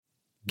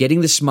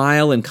Getting the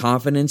smile and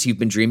confidence you've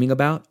been dreaming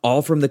about,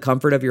 all from the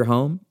comfort of your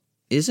home,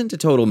 isn't a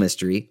total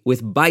mystery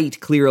with Bite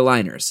clear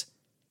aligners.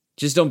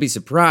 Just don't be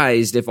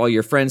surprised if all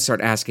your friends start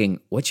asking,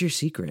 "What's your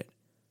secret?"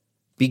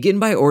 Begin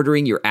by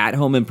ordering your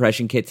at-home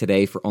impression kit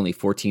today for only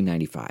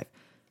 $14.95.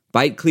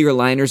 Bite clear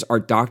aligners are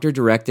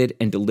doctor-directed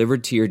and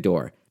delivered to your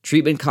door.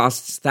 Treatment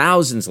costs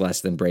thousands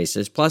less than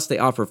braces, plus they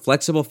offer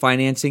flexible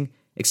financing,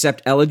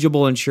 accept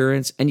eligible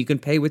insurance, and you can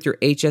pay with your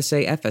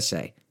HSA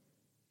FSA.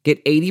 Get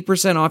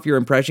 80% off your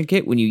impression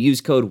kit when you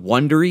use code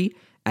WONDERY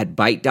at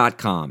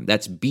Byte.com.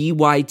 That's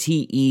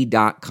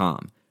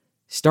BYTE.com.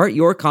 Start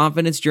your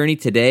confidence journey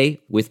today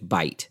with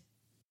Byte.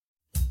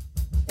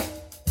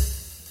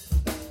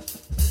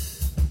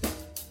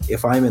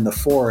 If I'm in the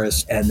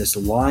forest and this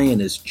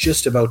lion is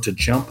just about to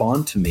jump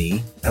onto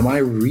me, am I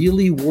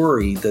really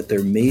worried that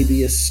there may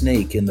be a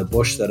snake in the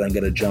bush that I'm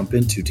going to jump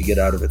into to get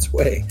out of its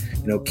way?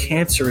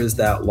 Cancer is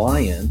that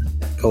lion,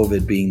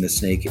 COVID being the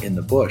snake in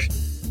the bush.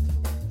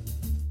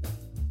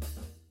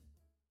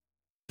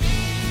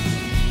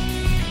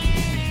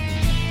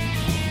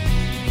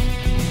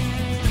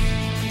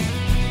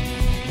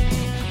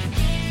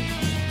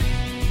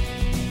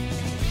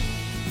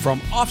 From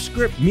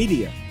Offscript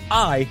Media,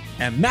 I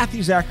am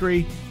Matthew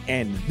Zachary,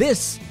 and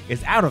this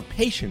is Out of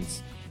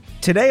Patience.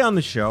 Today on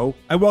the show,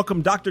 I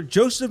welcome Dr.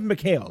 Joseph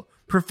Mikhael,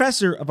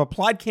 Professor of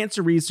Applied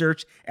Cancer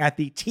Research at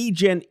the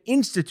TGen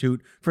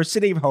Institute for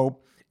City of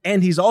Hope,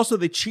 and he's also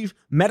the Chief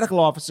Medical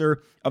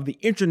Officer of the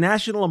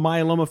International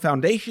Myeloma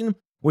Foundation,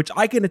 which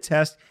I can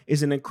attest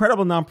is an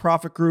incredible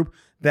nonprofit group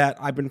that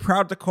I've been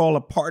proud to call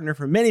a partner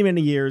for many,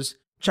 many years.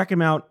 Check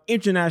him out,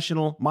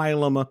 International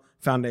Myeloma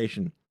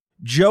Foundation.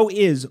 Joe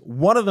is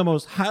one of the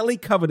most highly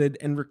coveted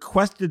and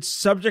requested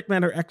subject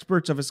matter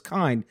experts of his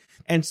kind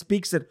and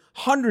speaks at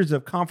hundreds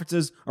of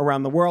conferences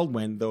around the world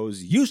when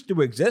those used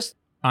to exist.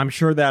 I'm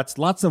sure that's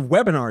lots of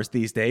webinars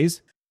these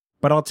days.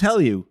 But I'll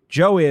tell you,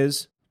 Joe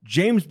is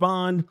James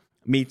Bond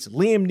meets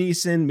Liam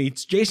Neeson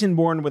meets Jason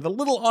Bourne with a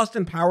little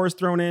Austin Powers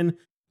thrown in.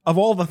 Of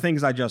all the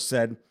things I just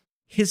said,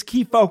 his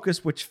key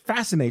focus, which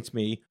fascinates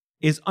me,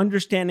 is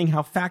understanding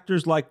how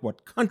factors like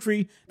what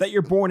country that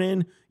you're born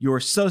in, your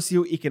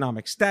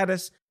socioeconomic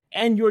status,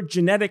 and your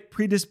genetic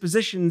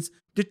predispositions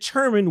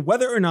determine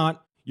whether or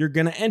not you're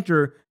going to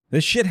enter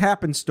the shit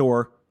happens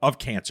store of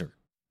cancer.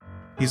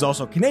 He's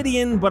also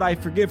Canadian, but I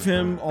forgive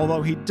him,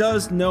 although he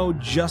does know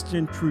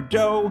Justin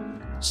Trudeau,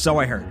 so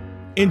I heard.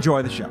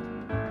 Enjoy the show.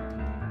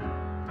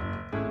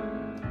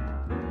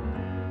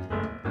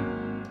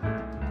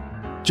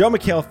 Joe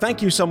Mikhael,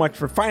 thank you so much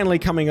for finally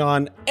coming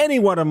on any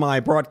one of my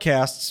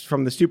broadcasts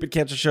from the Stupid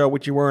Cancer Show,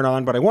 which you weren't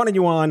on, but I wanted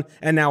you on,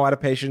 and now Out of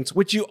Patience,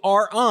 which you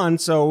are on.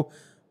 So,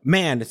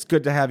 man, it's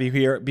good to have you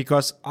here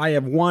because I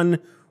have one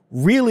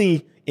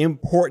really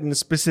important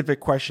specific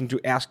question to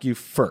ask you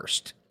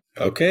first.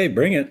 Okay,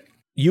 bring it.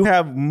 You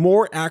have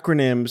more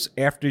acronyms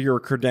after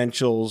your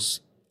credentials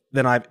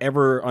than I've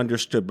ever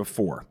understood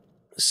before.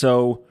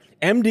 So,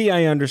 MD,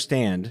 I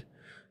understand.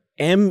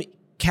 M,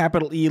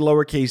 capital E,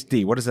 lowercase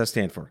d. What does that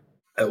stand for?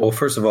 Well,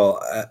 first of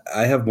all,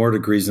 I have more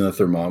degrees than a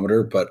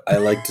thermometer, but I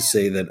like to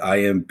say that I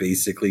am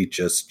basically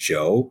just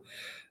Joe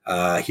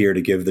here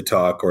to give the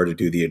talk or to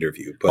do the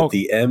interview. But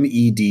the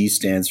MED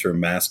stands for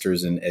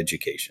Masters in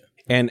Education.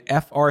 And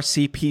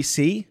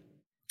FRCPC?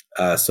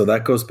 So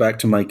that goes back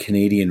to my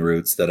Canadian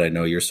roots that I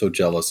know you're so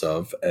jealous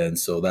of. And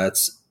so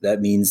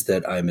that means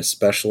that I'm a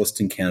specialist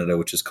in Canada,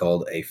 which is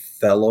called a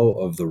Fellow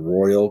of the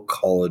Royal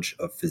College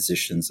of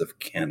Physicians of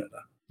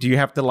Canada. Do you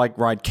have to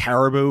ride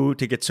caribou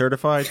to get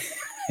certified?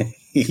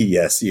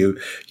 Yes, you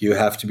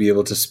have to be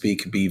able to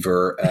speak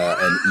beaver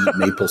and eat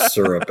maple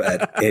syrup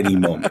at any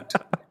moment.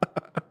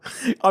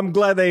 I'm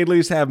glad they at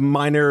least have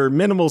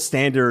minimal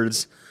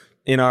standards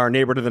in our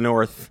neighbor to the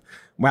north.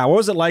 Wow, what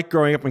was it like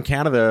growing up in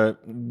Canada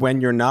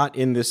when you're not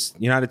in this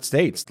United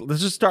States?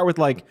 Let's just start with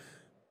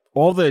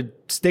all the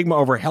stigma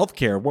over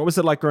healthcare. What was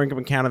it like growing up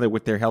in Canada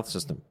with their health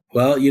system?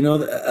 Well,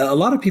 a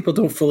lot of people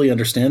don't fully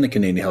understand the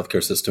Canadian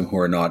healthcare system who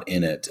are not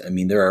in it. I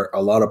mean, there are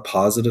a lot of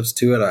positives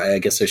to it. I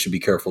guess I should be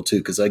careful too,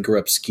 because I grew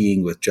up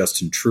skiing with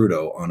Justin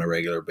Trudeau on a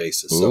regular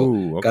basis.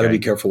 So got to be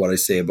careful what I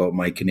say about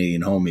my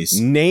Canadian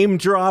homies. Name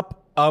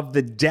drop of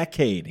the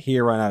decade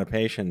here on Out of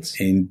Patience.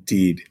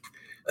 Indeed.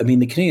 I mean,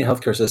 the Canadian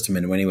healthcare system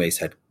in many ways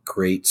had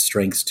great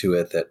strengths to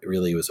it that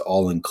really was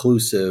all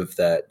inclusive,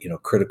 that,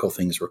 critical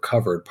things were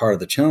covered. Part of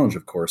the challenge,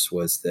 of course,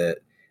 was that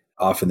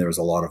often there was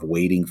a lot of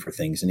waiting for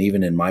things. And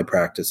even in my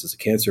practice as a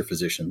cancer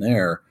physician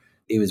there,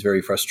 it was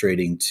very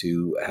frustrating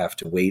to have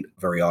to wait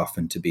very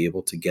often to be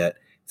able to get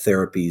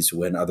therapies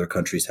when other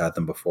countries had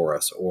them before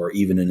us, or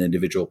even an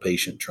individual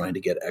patient trying to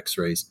get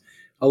x-rays.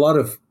 A lot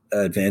of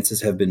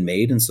advances have been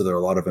made, and so there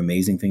are a lot of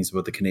amazing things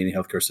about the Canadian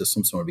healthcare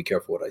system, so I want to be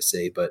careful what I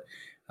say, but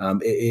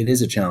it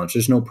is a challenge.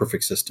 There's no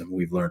perfect system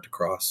we've learned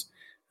across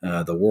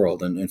the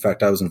world. And in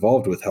fact, I was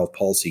involved with health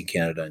policy in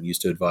Canada and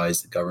used to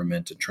advise the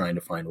government in trying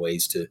to find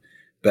ways to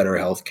better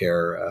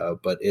healthcare.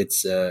 But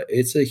it's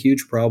a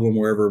huge problem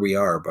wherever we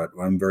are. But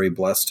I'm very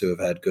blessed to have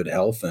had good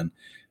health and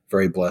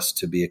very blessed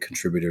to be a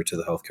contributor to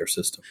the healthcare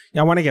system.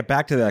 Yeah, I want to get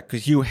back to that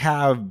because you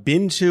have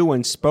been to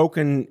and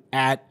spoken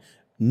at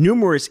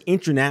numerous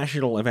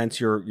international events.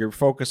 Your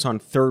focus on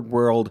third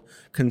world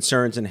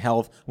concerns and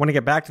health. I want to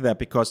get back to that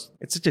because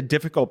it's such a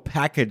difficult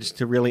package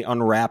to really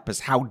unwrap as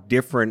how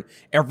different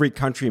every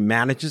country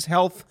manages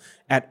health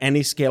at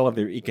any scale of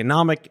their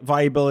economic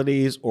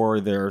viabilities or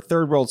their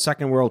third world,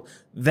 second world.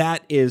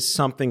 That is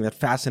something that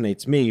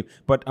fascinates me.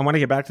 But I want to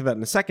get back to that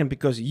in a second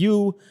because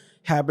you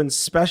have been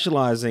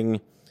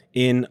specializing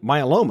in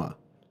myeloma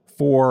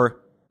for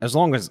as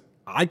long as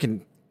I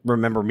can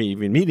remember me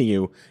even meeting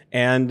you.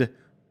 And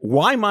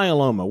why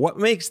myeloma? What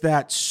makes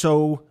that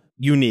so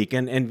unique?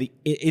 And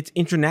it's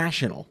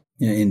international.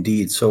 Yeah,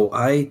 indeed. So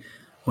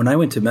when I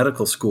went to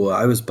medical school,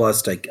 I was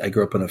blessed. I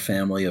grew up in a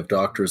family of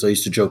doctors. I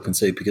used to joke and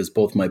say, because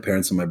both my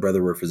parents and my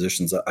brother were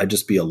physicians, I'd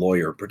just be a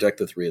lawyer, protect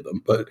the three of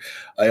them. But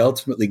I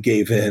ultimately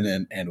gave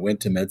in and went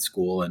to med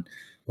school. And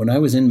when I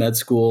was in med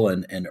school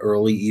and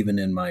early, even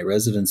in my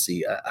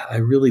residency, I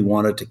really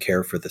wanted to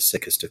care for the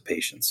sickest of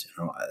patients.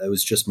 It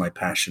was just my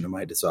passion and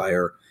my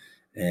desire.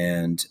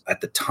 And at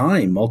the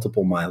time,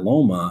 multiple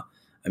myeloma,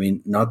 I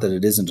mean, not that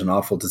it isn't an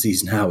awful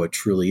disease now, it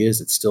truly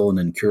is. It's still an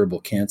incurable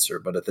cancer.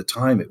 But at the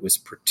time, it was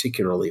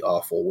particularly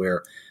awful,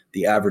 where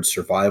the average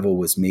survival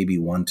was maybe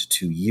 1 to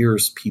 2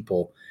 years.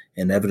 People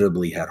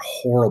inevitably had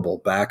horrible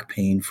back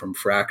pain from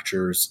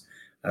fractures.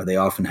 They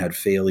often had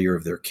failure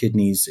of their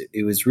kidneys.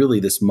 It was really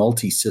this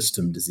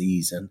multi-system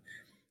disease. And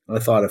I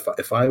thought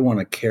if I want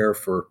to care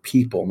for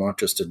people, not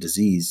just a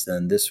disease,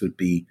 then this would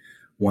be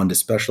one to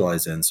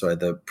specialize in. So I had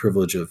the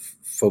privilege of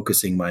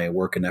focusing my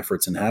work and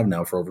efforts, and have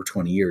now for over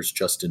 20 years,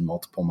 just in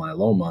multiple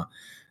myeloma.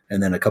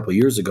 And then a couple of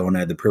years ago, when I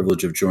had the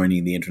privilege of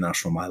joining the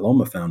International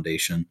Myeloma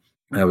Foundation,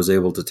 I was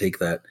able to take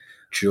that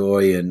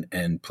joy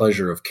and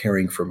pleasure of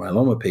caring for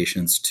myeloma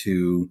patients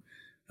to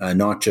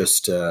not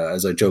just,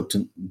 as I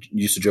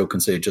used to joke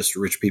and say, just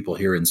rich people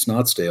here in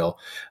Scottsdale,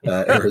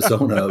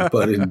 Arizona,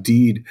 but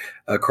indeed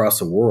across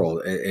the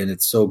world. And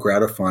it's so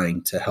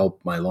gratifying to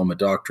help myeloma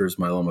doctors,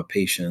 myeloma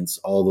patients,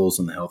 all those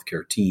in the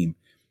healthcare team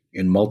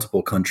in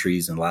multiple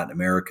countries in Latin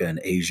America and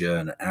Asia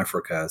and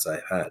Africa, as I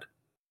had.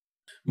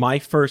 My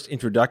first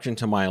introduction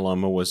to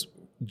myeloma was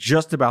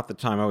just about the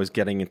time I was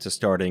getting into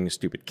starting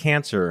Stupid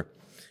Cancer.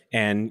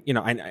 And,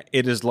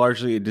 it is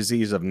largely a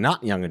disease of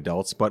not young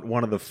adults, but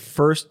one of the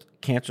first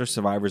cancer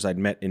survivors I'd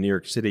met in New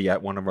York City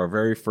at one of our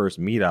very first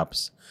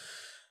meetups,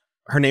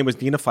 her name was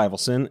Dina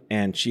Feivelson,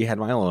 and she had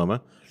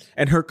myeloma.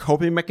 And her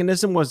coping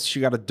mechanism was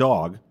she got a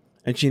dog,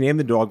 and she named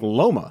the dog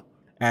Loma,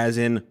 as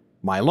in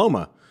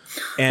myeloma.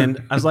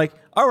 And I was like,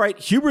 all right,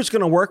 humor's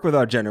going to work with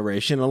our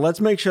generation, and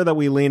let's make sure that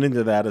we lean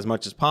into that as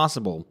much as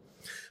possible.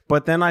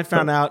 But then I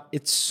found out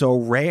it's so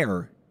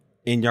rare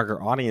in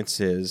younger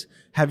audiences.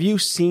 Have you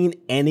seen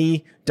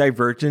any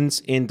divergence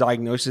in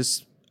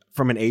diagnosis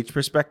from an age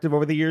perspective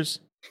over the years?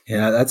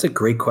 Yeah, that's a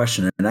great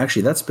question. And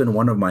actually, that's been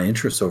one of my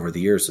interests over the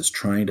years, is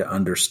trying to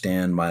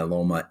understand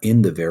myeloma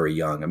in the very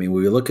young. I mean,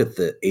 when we look at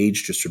the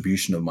age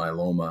distribution of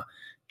myeloma,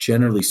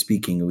 generally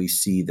speaking, we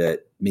see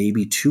that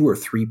maybe 2 or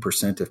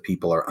 3% of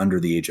people are under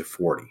the age of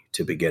 40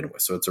 to begin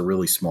with. So it's a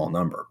really small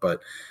number.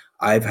 But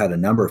I've had a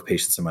number of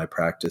patients in my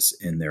practice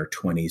in their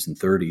 20s and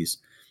 30s.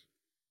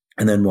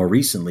 And then more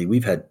recently,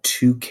 we've had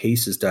 2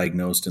 cases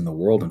diagnosed in the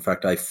world. In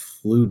fact, I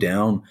flew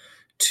down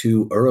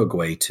to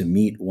Uruguay to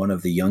meet one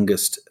of the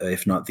youngest,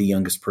 if not the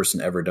youngest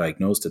person ever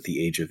diagnosed at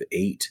the age of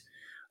 8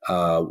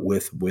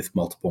 with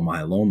multiple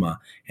myeloma.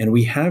 And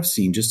we have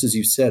seen, just as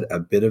you said, a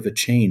bit of a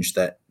change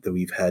that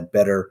we've had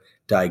better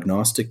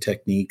diagnostic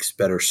techniques,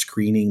 better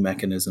screening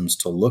mechanisms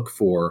to look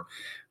for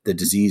the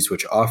disease,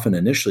 which often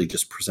initially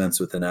just presents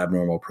with an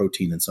abnormal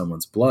protein in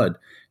someone's blood,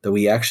 that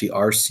we actually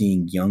are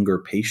seeing younger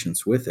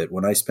patients with it.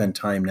 When I spend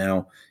time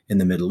now in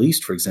the Middle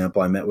East, for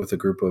example, I met with a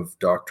group of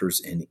doctors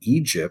in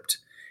Egypt,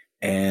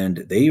 and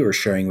they were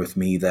sharing with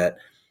me that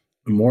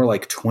more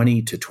like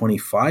 20 to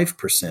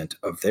 25%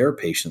 of their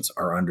patients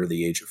are under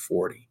the age of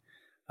 40.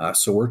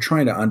 So we're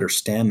trying to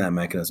understand that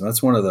mechanism.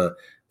 That's one of the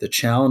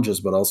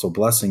challenges, but also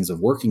blessings of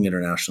working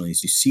internationally,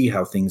 is you see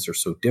how things are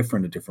so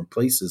different at different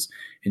places,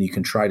 and you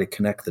can try to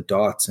connect the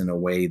dots in a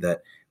way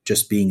that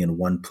just being in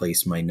one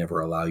place might never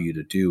allow you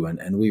to do.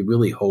 And we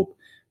really hope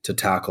to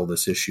tackle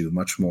this issue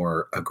much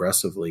more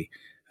aggressively,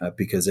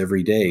 because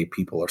every day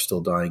people are still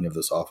dying of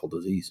this awful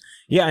disease.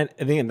 Yeah, and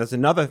again, that's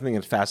another thing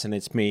that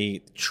fascinates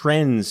me,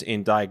 trends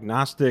in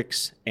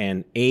diagnostics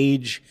and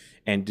age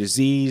and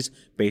disease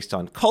based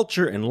on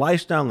culture and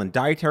lifestyle and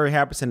dietary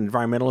habits and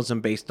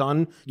environmentalism based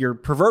on your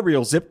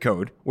proverbial zip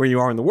code where you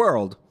are in the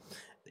world.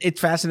 It's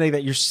fascinating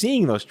that you're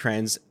seeing those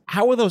trends.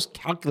 How are those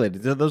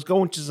calculated? Do those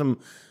go into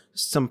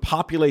some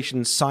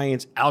population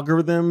science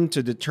algorithm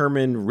to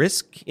determine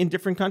risk in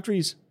different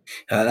countries?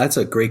 That's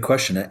a great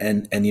question.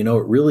 And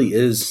it really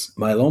is,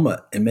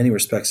 myeloma in many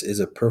respects is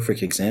a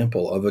perfect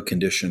example of a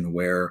condition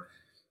where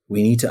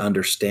we need to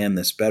understand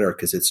this better,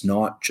 because it's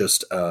not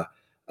just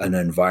an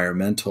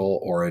environmental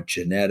or a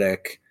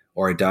genetic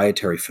or a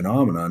dietary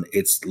phenomenon.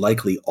 It's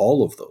likely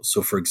all of those.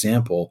 So for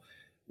example,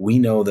 we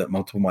know that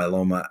multiple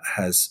myeloma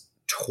has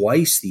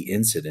twice the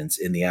incidence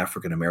in the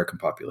African American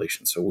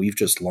population. So we've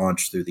just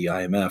launched through the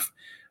IMF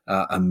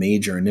a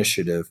major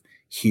initiative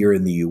here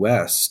in the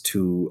US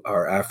to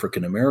our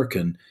African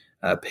American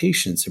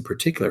patients in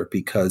particular,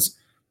 because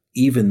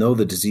even though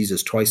the disease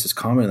is twice as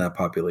common in that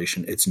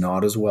population, it's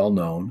not as well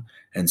known.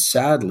 And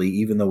sadly,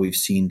 even though we've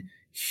seen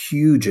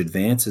huge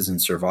advances in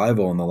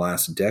survival in the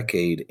last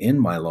decade in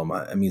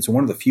myeloma, I mean, it's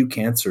one of the few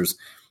cancers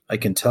I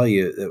can tell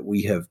you that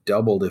we have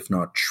doubled, if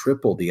not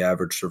tripled, the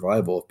average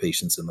survival of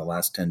patients in the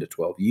last 10 to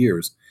 12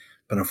 years.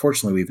 But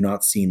unfortunately, we've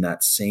not seen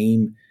that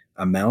same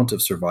amount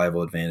of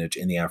survival advantage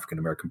in the African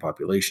American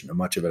population. And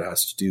much of it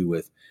has to do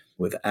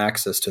with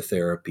access to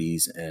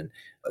therapies and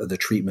the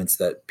treatments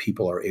that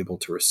people are able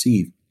to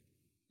receive.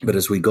 But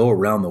as we go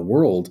around the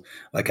world,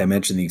 like I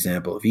mentioned the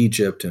example of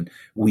Egypt, and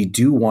we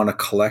do want to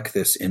collect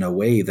this in a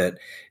way that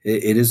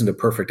it isn't a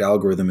perfect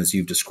algorithm as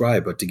you've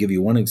described. But to give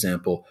you one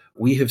example,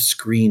 we have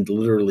screened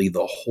literally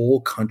the whole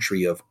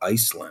country of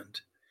Iceland,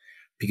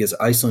 because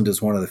Iceland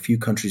is one of the few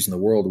countries in the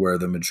world where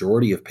the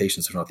majority of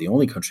patients, if not the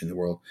only country in the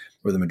world,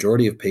 where the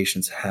majority of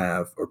patients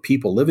have, or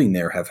people living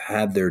there have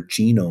had their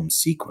genome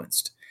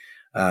sequenced.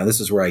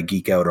 This is where I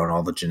geek out on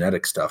all the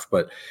genetic stuff.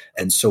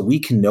 And so we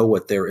can know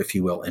what their, if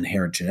you will,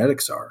 inherent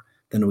genetics are.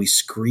 Then we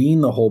screen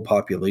the whole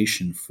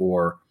population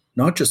for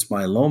not just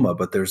myeloma,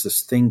 but there's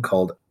this thing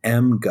called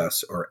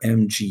MGUS or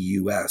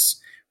MGUS,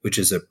 which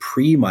is a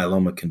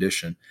pre-myeloma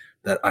condition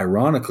that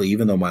ironically,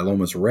 even though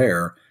myeloma is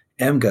rare,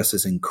 MGUS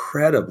is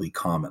incredibly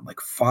common. Like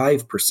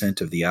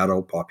 5% of the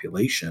adult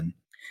population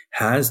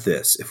has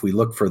this. If we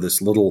look for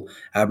this little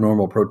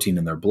abnormal protein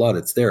in their blood,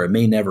 it's there. It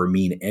may never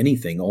mean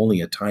anything.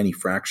 Only a tiny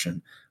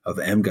fraction of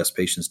MGUS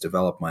patients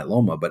develop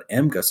myeloma, but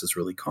MGUS is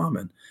really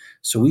common.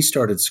 So we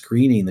started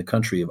screening the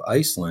country of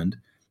Iceland,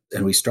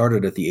 and we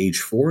started at the age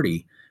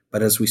 40.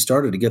 But as we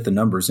started to get the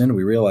numbers in,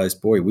 we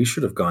realized, boy, we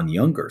should have gone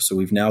younger. So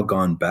we've now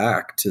gone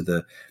back to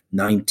the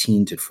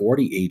 19 to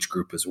 40 age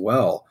group as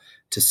well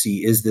to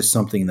see, is this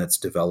something that's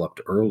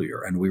developed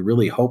earlier? And we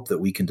really hope that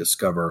we can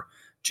discover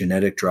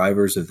genetic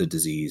drivers of the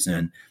disease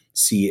and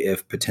see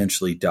if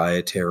potentially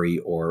dietary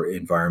or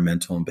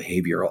environmental and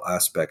behavioral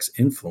aspects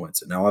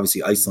influence it. Now,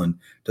 obviously, Iceland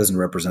doesn't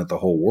represent the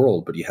whole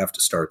world, but you have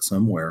to start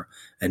somewhere.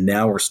 And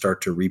now we're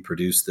starting to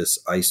reproduce this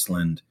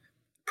Iceland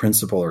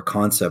principle or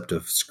concept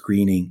of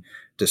screening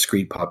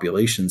discrete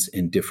populations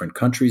in different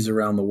countries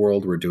around the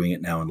world. We're doing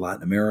it now in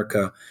Latin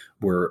America.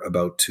 We're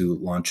about to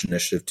launch an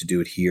initiative to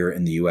do it here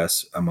in the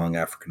US among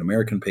African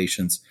American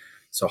patients.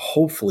 So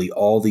hopefully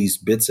all these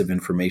bits of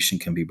information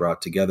can be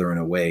brought together in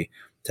a way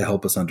to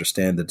help us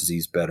understand the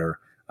disease better,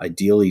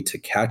 ideally to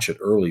catch it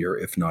earlier,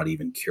 if not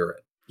even cure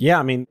it. Yeah,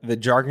 I mean, the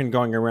jargon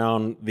going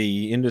around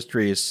the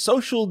industry is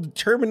social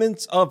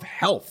determinants of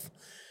health.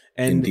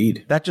 And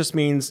indeed, that just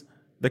means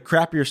the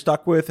crap you're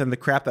stuck with and the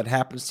crap that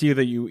happens to you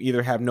that you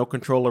either have no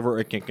control over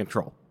or can't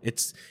control.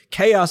 It's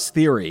chaos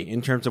theory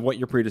in terms of what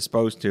you're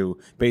predisposed to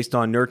based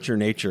on nurture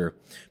nature.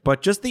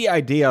 But just the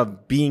idea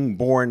of being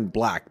born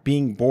black,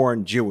 being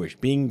born Jewish,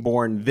 being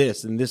born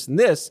this and this and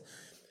this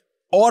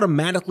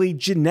automatically,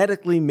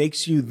 genetically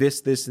makes you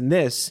this, this, and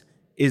this.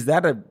 Is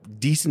that a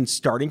decent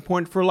starting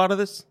point for a lot of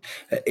this?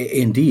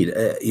 Indeed.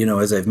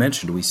 As I've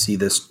mentioned, we see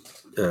this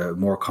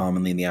more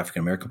commonly in the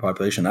African American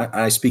population.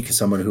 I speak as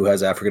someone who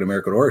has African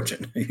American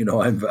origin.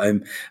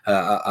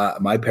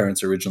 My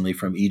parents are originally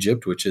from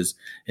Egypt, which is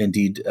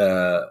indeed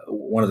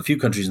one of the few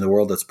countries in the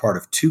world that's part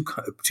of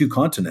two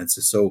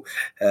continents. So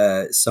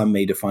some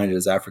may define it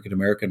as African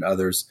American,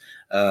 others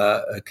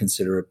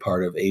consider it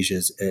part of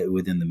Asia's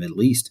within the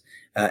Middle East.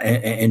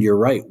 And you're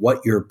right.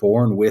 What you're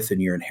born with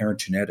and your inherent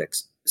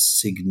genetics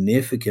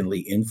significantly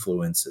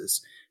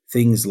influences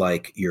things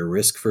like your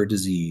risk for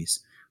disease,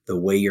 the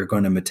way you're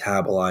going to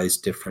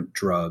metabolize different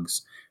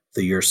drugs,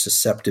 your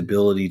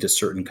susceptibility to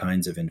certain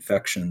kinds of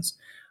infections.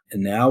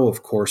 And now,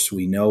 of course,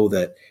 we know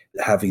that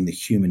having the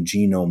human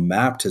genome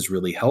mapped has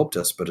really helped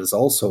us, but has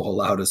also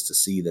allowed us to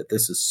see that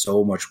this is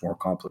so much more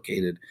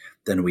complicated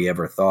than we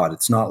ever thought.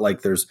 It's not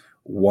like there's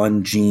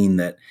one gene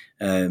that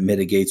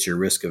mitigates your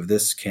risk of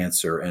this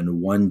cancer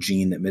and one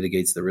gene that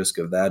mitigates the risk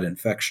of that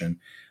infection.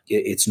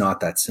 It's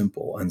not that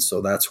simple. And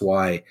so that's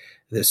why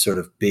this sort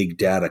of big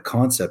data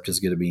concept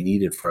is going to be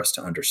needed for us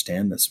to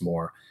understand this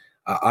more.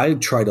 I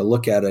try to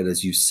look at it,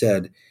 as you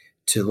said,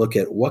 to look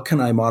at what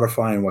can I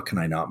modify and what can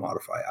I not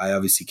modify. I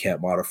obviously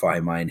can't modify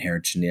my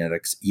inherent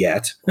genetics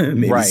yet.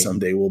 Maybe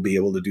someday we'll be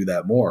able to do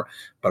that more,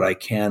 but I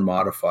can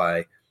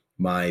modify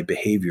my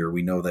behavior.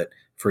 We know that,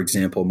 for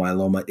example,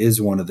 myeloma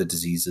is one of the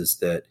diseases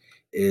that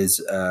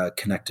is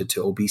connected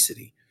to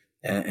obesity.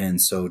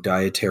 And so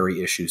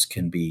dietary issues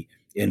can be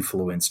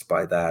influenced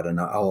by that. And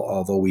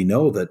although we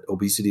know that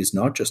obesity is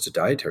not just a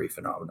dietary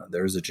phenomenon,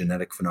 there is a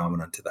genetic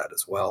phenomenon to that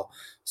as well.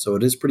 So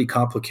it is pretty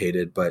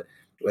complicated, but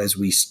as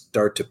we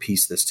start to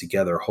piece this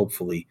together,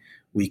 hopefully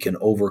we can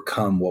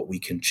overcome what we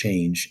can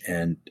change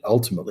and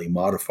ultimately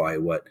modify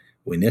what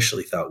we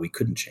initially thought we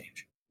couldn't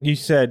change. You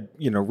said,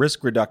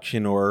 risk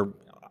reduction, or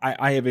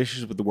I have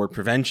issues with the word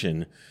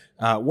prevention.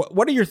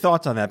 What are your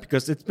thoughts on that?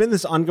 Because it's been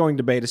this ongoing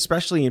debate,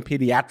 especially in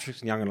pediatrics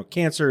and young adult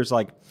cancers.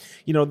 Like,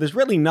 there's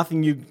really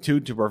nothing you can do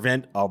to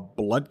prevent a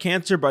blood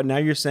cancer, but now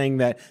you're saying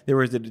that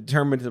there is a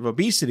determinant of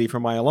obesity for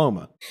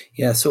myeloma.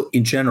 Yeah, so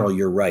in general,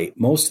 you're right.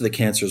 Most of the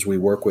cancers we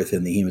work with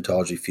in the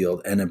hematology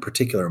field, and in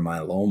particular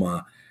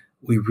myeloma,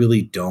 we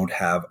really don't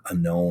have a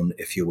known,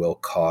 if you will,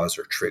 cause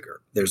or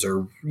trigger. There's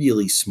a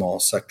really small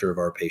sector of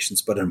our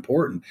patients, but an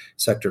important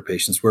sector of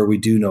patients where we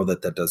do know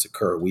that does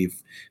occur.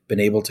 We've been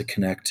able to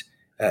connect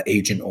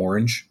Agent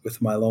Orange with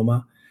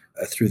myeloma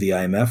through the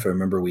IMF. I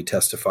remember we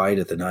testified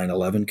at the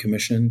 9/11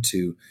 Commission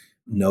to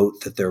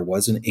note that there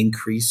was an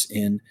increase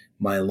in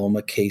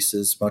myeloma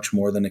cases, much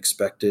more than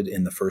expected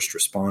in the first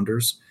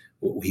responders.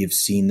 We have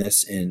seen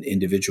this in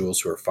individuals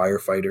who are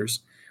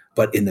firefighters.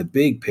 But in the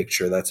big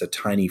picture, that's a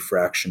tiny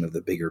fraction of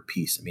the bigger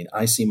piece. I mean,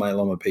 I see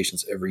myeloma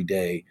patients every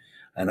day,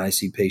 and I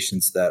see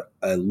patients that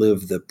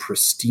live the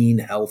pristine,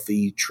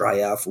 healthy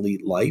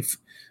triathlete life,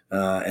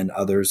 and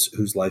others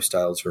whose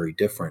lifestyle is very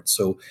different.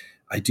 So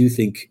I do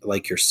think,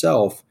 like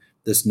yourself,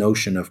 this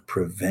notion of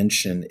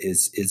prevention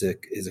is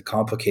a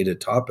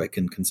complicated topic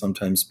and can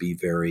sometimes be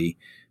very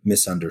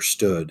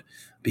misunderstood,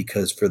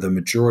 because for the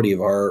majority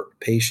of our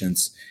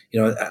patients,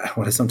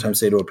 what I sometimes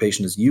say to a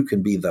patient is, you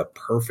can be the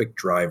perfect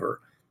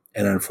driver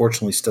and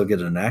unfortunately still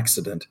get in an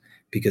accident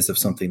because of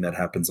something that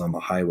happens on the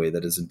highway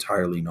that is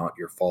entirely not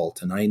your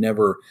fault. And I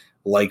never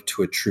like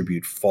to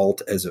attribute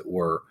fault, as it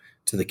were,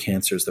 to the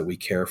cancers that we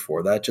care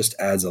for. That just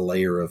adds a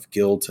layer of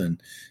guilt and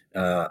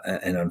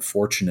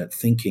unfortunate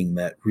thinking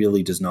that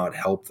really does not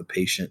help the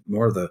patient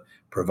nor the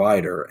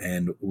provider.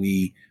 And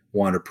we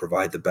want to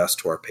provide the best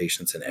to our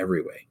patients in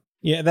every way.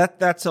 Yeah,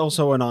 that's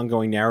also an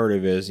ongoing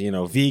narrative is,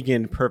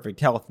 vegan, perfect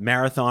health,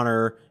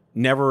 marathoner,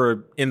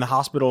 never in the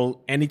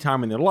hospital any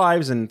time in their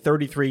lives, and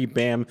 33,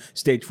 bam,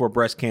 stage 4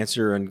 breast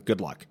cancer, and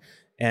good luck.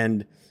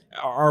 And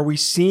are we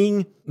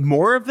seeing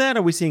more of that?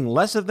 Are we seeing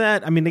less of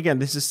that? I mean, again,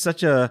 this is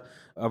such a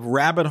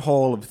rabbit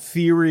hole of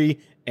theory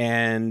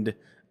and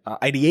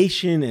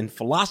ideation and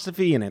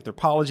philosophy and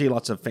anthropology,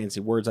 lots of fancy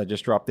words I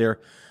just dropped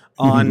there,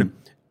 on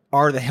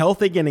are the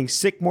healthy getting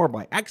sick more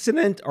by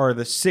accident? Are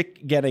the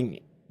sick getting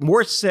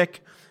more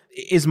sick?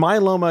 Is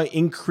myeloma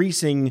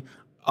increasing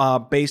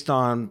based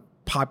on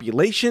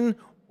population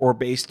or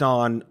based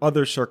on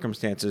other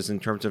circumstances in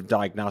terms of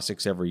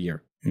diagnostics every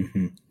year?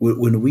 Mm-hmm.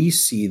 When we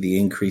see the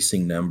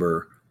increasing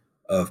number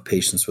of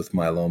patients with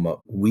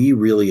myeloma, we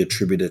really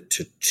attribute it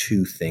to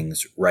two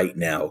things right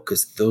now,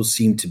 because those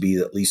seem to be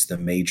at least the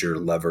major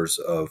levers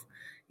of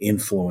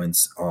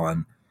influence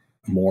on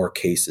more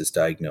cases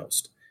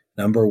diagnosed.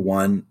 Number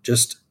one,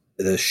 just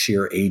the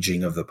sheer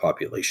aging of the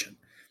population.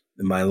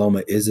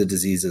 Myeloma is a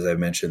disease, as I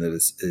mentioned, that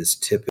is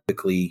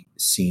typically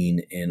seen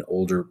in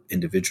older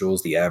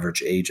individuals. The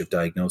average age of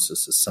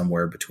diagnosis is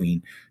somewhere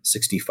between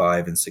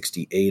 65 and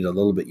 68, a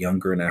little bit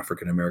younger in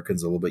African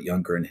Americans, a little bit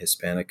younger in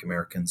Hispanic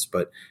Americans,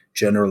 but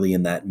generally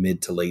in that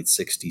mid to late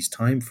 60s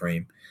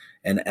timeframe.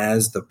 And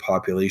as the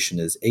population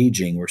is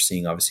aging, we're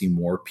seeing obviously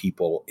more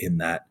people in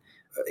that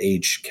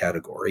age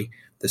category.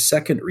 The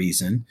second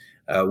reason,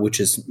 which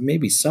is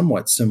maybe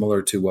somewhat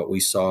similar to what we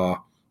saw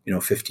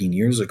 15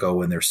 years ago,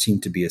 when there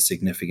seemed to be a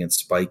significant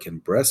spike in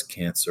breast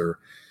cancer,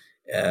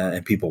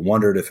 and people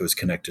wondered if it was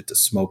connected to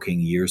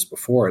smoking years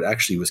before. It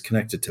actually was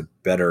connected to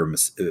better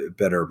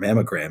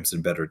mammograms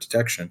and better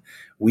detection.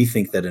 We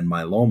think that in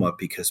myeloma,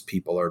 because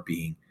people are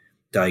being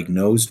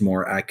diagnosed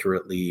more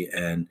accurately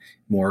and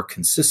more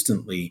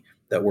consistently,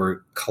 that we're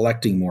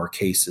collecting more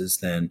cases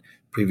than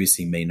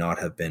previously may not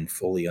have been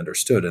fully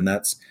understood. And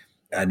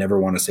I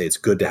never want to say it's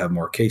good to have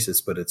more cases,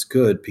 but it's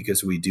good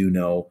because we do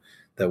know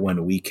that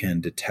when we can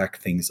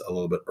detect things a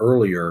little bit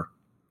earlier,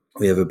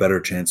 we have a better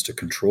chance to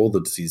control the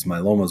disease.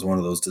 Myeloma is one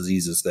of those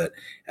diseases that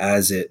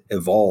as it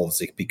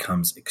evolves, it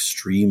becomes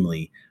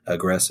extremely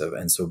aggressive.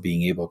 And so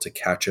being able to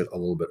catch it a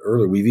little bit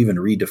earlier, we've even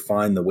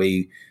redefined the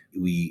way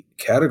we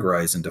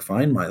categorize and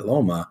define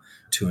myeloma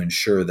to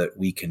ensure that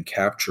we can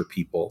capture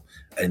people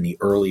in the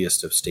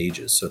earliest of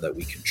stages so that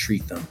we can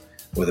treat them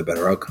with a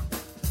better outcome.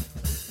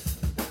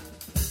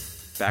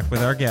 Back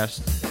with our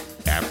guest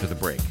after the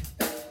break.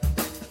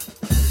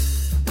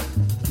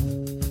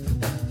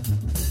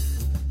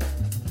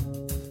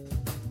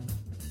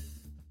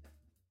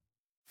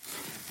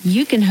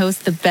 You can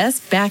host the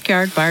best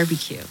backyard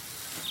barbecue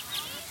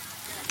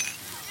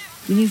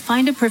when you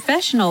find a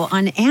professional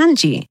on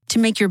Angie to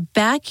make your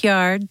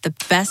backyard the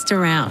best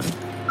around.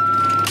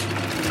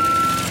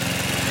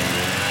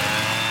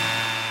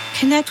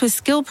 Connect with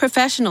skilled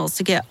professionals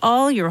to get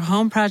all your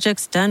home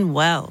projects done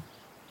well.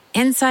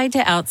 Inside to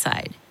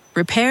outside,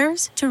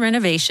 repairs to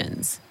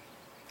renovations.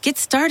 Get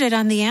started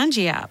on the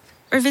Angie app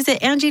or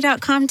visit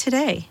Angie.com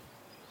today.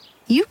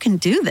 You can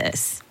do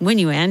this when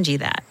you Angie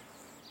that.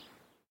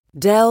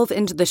 Delve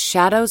into the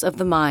shadows of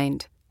the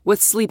mind with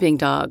Sleeping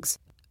Dogs,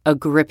 a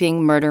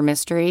gripping murder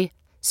mystery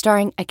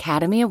starring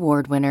Academy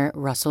Award winner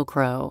Russell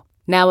Crowe.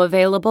 Now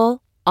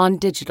available on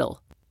digital.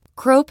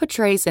 Crowe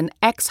portrays an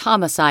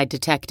ex-homicide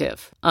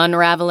detective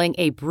unraveling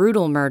a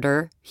brutal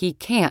murder he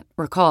can't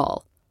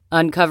recall.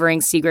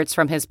 Uncovering secrets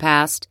from his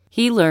past,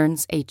 he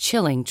learns a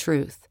chilling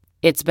truth.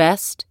 It's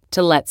best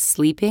to let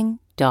sleeping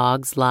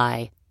dogs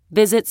lie.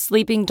 Visit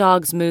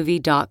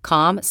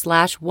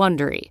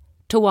sleepingdogsmovie.com/Wondery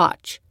to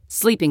watch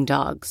Sleeping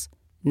Dogs,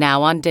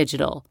 now on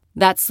digital.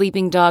 That's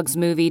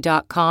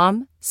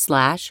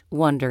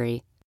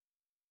sleepingdogsmovie.com/Wondery.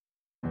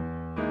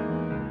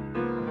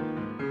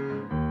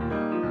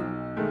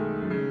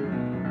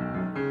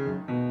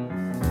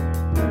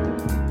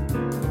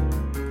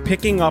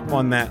 Picking up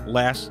on that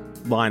last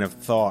line of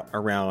thought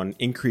around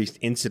increased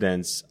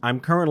incidence, I'm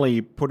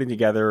currently putting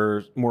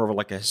together more of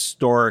a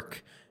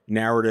historic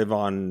narrative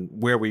on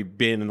where we've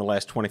been in the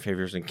last 25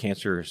 years in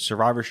cancer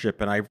survivorship.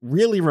 And I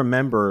really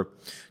remember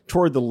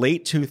toward the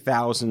late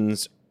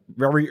 2000s,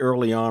 very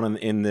early on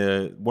in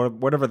the,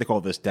 whatever they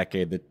call this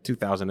decade, the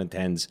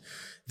 2010s,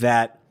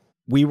 that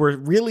we were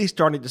really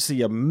starting to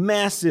see a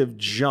massive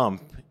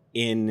jump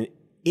in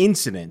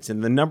incidence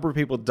and the number of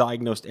people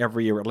diagnosed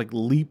every year,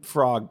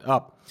 leapfrogged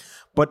up.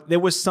 But there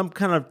was some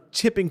kind of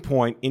tipping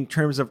point in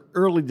terms of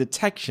early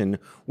detection,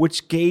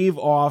 which gave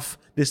off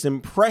this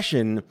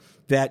impression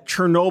that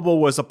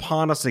Chernobyl was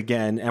upon us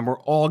again and we're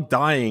all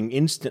dying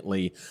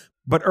instantly.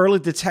 But early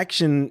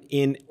detection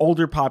in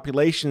older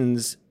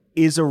populations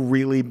is a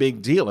really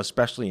big deal,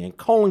 especially in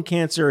colon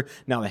cancer.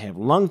 Now they have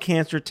lung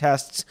cancer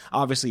tests,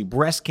 obviously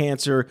breast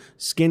cancer,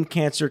 skin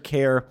cancer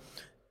care.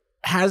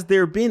 Has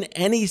there been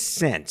any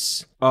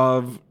sense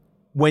of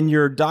when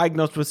you're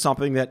diagnosed with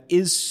something that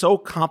is so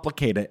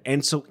complicated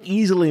and so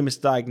easily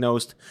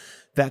misdiagnosed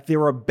that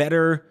there are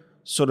better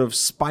sort of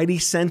spidey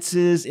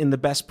senses in the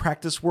best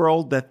practice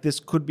world that this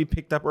could be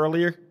picked up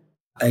earlier?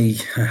 I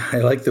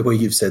like the way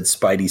you've said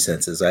spidey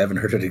senses. I haven't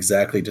heard it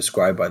exactly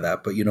described by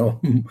that, but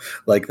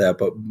like that.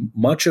 But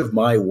much of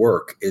my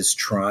work is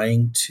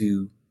trying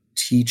to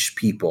teach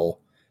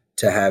people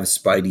to have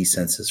spidey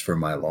senses for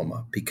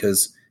myeloma,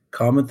 because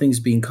common things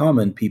being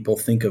common, people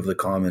think of the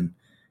common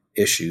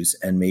issues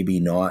and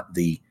maybe not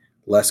the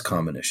less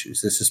common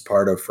issues. This is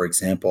part of, for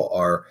example,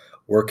 our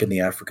work in the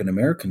African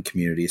American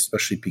community,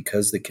 especially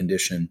because the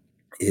condition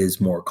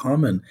is more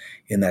common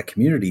in that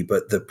community.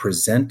 But the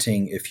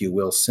presenting, if you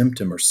will,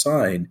 symptom or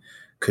sign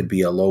could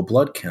be a low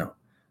blood count,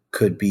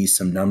 could be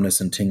some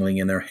numbness and tingling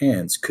in their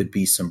hands, could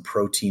be some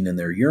protein in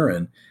their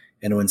urine.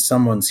 And when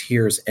someone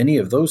hears any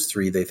of those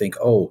three, they think,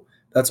 oh,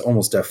 that's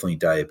almost definitely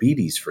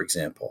diabetes, for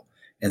example.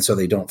 And so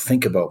they don't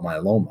think about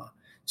myeloma.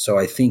 So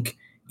I think,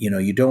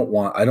 I don't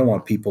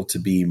want people to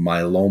be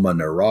myeloma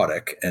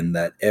neurotic and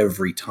that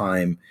every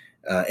time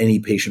any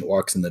patient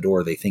walks in the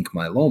door, they think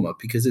myeloma,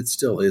 because it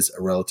still is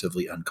a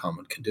relatively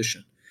uncommon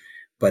condition.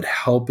 But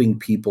helping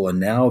people, and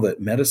now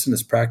that medicine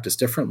is practiced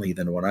differently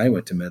than when I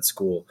went to med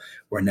school,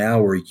 where now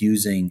we're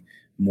using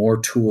more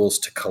tools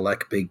to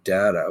collect big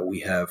data. We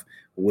have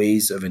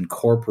ways of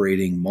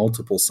incorporating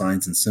multiple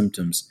signs and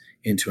symptoms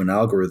into an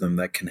algorithm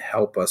that can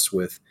help us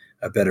with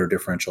a better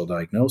differential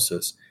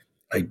diagnosis.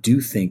 I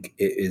do think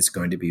it is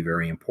going to be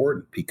very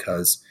important,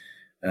 because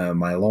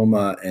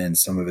myeloma and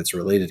some of its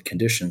related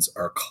conditions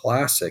are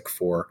classic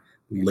for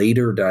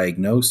later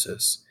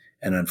diagnosis.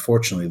 And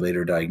unfortunately,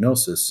 later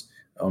diagnosis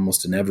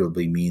almost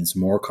inevitably means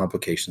more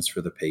complications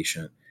for the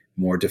patient,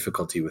 more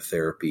difficulty with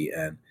therapy,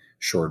 and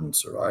shortened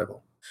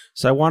survival.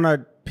 So I want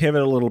to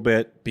pivot a little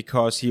bit,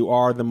 because you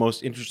are the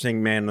most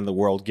interesting man in the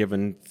world,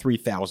 given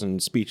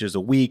 3,000 speeches a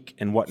week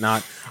and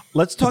whatnot.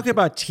 Let's talk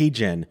about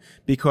TGen,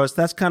 because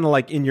that's kind of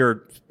like in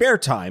your spare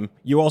time,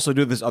 you also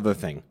do this other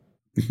thing.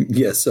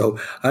 Yes, so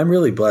I'm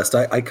really blessed.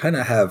 I kind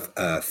of have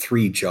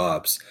 3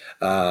 jobs.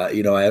 I'm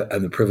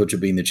the privilege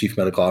of being the Chief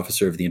Medical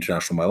Officer of the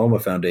International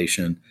Myeloma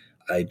Foundation.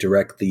 I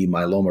direct the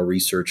myeloma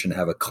research and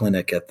have a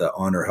clinic at the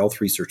Honor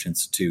Health Research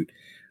Institute.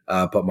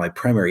 But my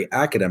primary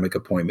academic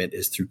appointment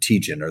is through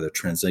TGen, or the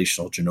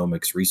Translational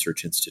Genomics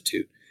Research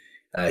Institute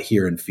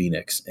here in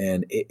Phoenix.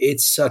 And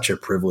it's such a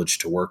privilege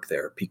to work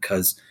there,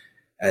 because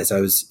as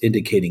I was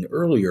indicating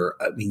earlier,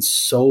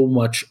 so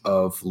much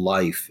of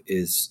life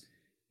is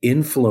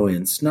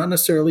influenced, not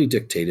necessarily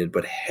dictated,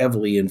 but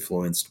heavily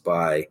influenced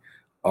by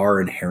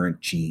our inherent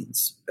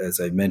genes. As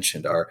I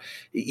mentioned,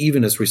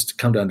 even as we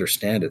come to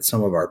understand it,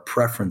 some of our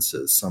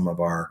preferences, some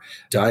of our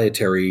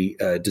dietary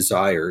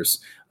desires,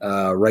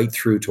 right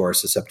through to our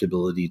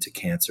susceptibility to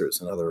cancers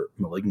and other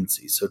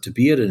malignancies. So to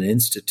be at an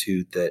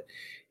institute that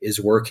is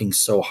working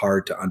so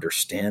hard to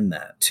understand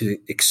that, to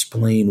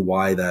explain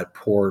why that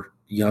poor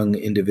young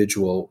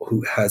individual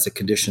who has a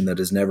condition that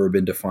has never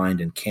been defined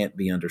and can't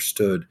be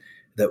understood,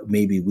 that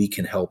maybe we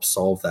can help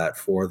solve that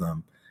for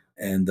them.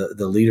 And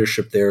the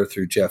leadership there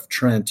through Jeff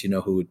Trent,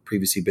 who had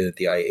previously been at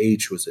the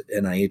NIH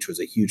was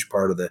a huge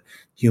part of the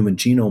Human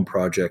Genome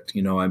Project.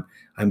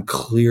 I'm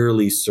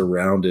clearly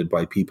surrounded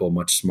by people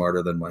much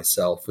smarter than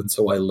myself. And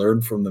so I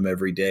learn from them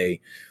every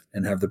day,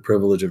 and have the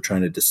privilege of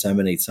trying to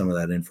disseminate some of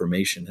that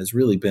information has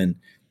really been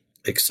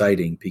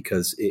exciting,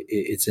 because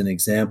it's an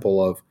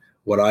example of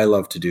what I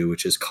love to do,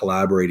 which is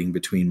collaborating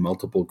between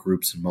multiple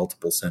groups and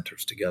multiple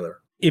centers together.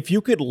 If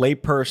you could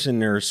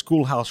layperson or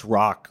Schoolhouse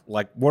Rock,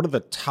 what are the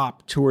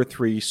top 2 or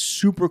 3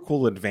 super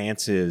cool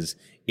advances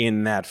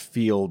in that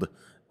field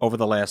over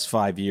the last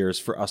 5 years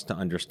for us to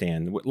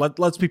understand?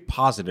 Let's be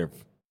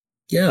positive.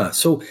 Yeah,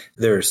 so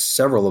there's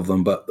several of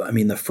them, but I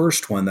mean, the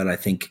first one that I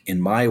think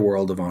in my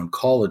world of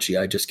oncology,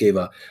 I just gave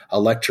a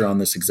lecture on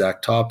this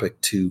exact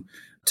topic to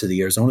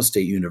the Arizona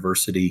State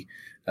University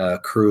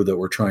crew that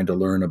were trying to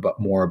learn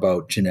more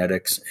about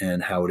genetics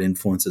and how it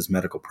influences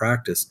medical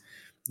practice.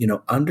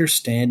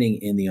 Understanding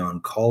in the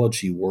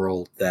oncology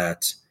world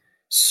that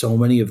so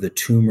many of the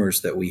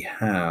tumors that we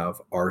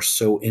have are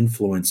so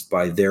influenced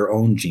by their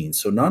own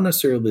genes. So not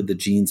necessarily the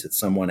genes that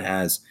someone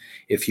has,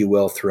 if you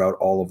will, throughout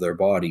all of their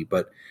body,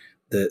 but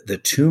the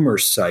tumor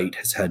site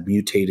has had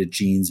mutated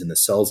genes and the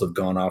cells have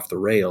gone off the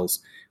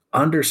rails.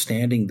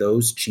 Understanding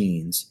those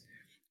genes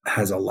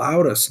has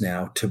allowed us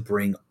now to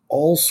bring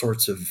all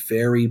sorts of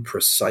very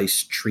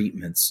precise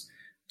treatments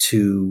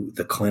to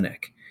the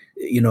clinic.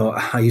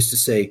 I used to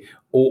say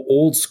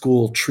old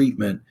school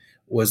treatment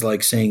was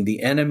like saying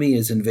the enemy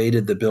has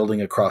invaded the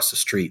building across the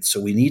street. So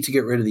we need to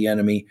get rid of the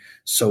enemy.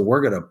 So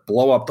we're going to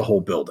blow up the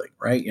whole building,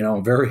 right?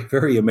 Very,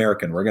 very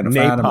American. We're going to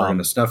find them. We're going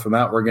to snuff them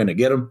out. We're going to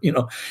get them,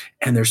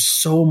 and there's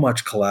so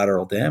much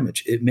collateral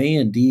damage. It may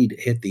indeed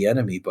hit the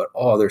enemy, but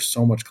there's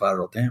so much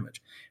collateral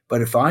damage.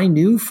 But if I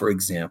knew, for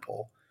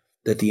example,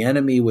 that the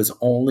enemy was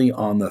only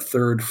on the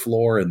third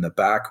floor in the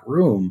back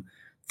room,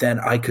 then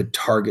I could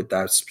target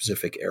that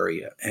specific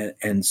area.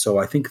 And so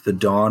I think the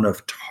dawn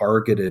of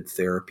targeted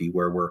therapy,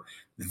 where we're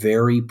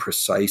very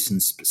precise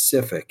and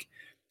specific,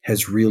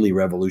 has really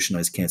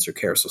revolutionized cancer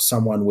care. So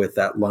someone with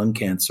that lung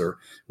cancer,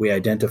 we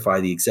identify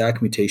the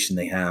exact mutation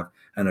they have,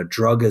 and a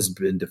drug has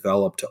been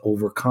developed to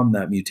overcome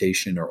that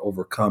mutation or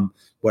overcome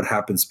what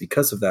happens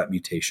because of that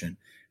mutation.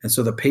 And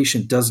so the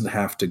patient doesn't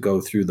have to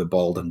go through the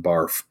bald and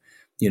barf,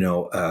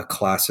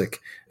 classic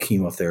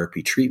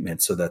chemotherapy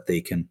treatment so that they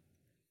can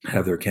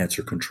have their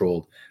cancer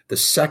controlled. The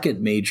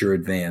second major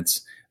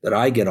advance that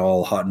I get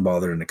all hot and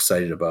bothered and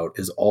excited about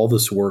is all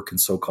this work in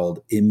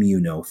so-called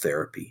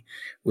immunotherapy,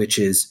 which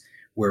is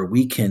where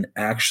we can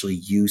actually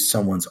use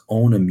someone's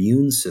own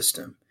immune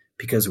system,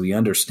 because we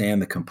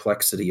understand the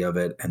complexity of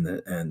it and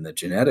the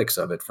genetics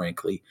of it,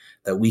 frankly,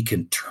 that we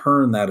can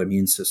turn that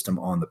immune system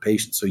on the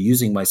patient. So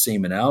using my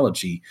same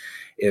analogy,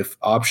 if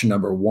option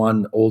number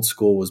one, old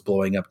school, was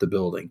blowing up the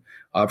building,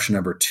 option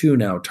number two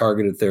now,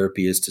 targeted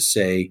therapy, is to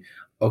say,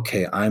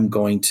 okay, I'm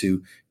going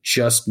to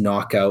just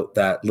knock out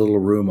that little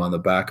room on the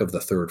back of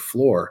the third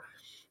floor.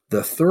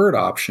 The third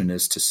option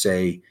is to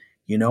say,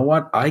 you know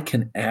what? I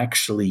can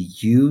actually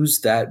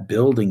use that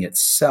building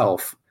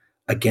itself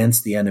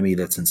against the enemy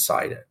that's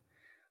inside it.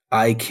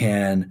 I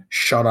can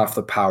shut off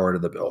the power to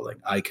the building.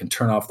 I can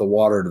turn off the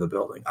water to the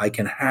building. I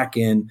can hack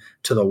in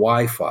to the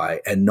Wi-Fi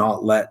and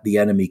not let the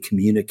enemy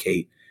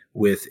communicate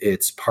with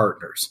its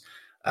partners.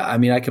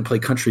 I can play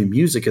country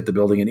music at the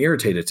building and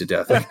irritate it to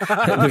death.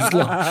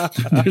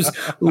 There's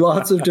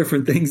lots of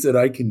different things that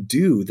I can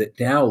do that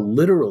now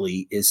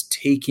literally is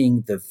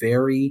taking the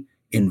very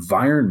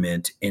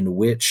environment in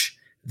which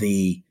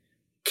the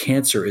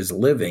cancer is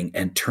living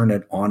and turn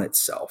it on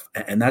itself.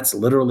 And that's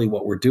literally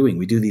what we're doing.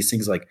 We do these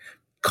things like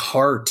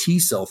CAR T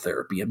cell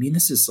therapy.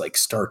 This is like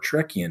Star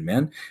Trekian,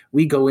 man.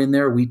 We go in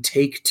there, we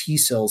take T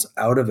cells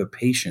out of a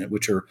patient,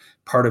 which are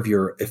part of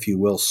your, if you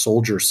will,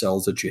 soldier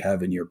cells that you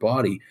have in your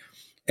body.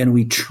 And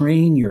we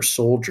train your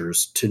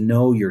soldiers to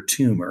know your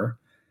tumor.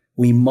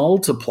 We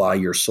multiply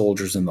your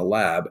soldiers in the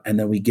lab, and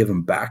then we give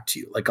them back to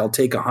you. Like, I'll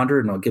take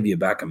 100 and I'll give you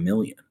back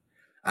 1,000,000.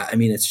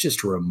 It's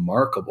just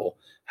remarkable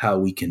how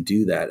we can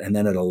do that. And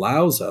then it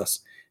allows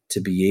us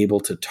to be able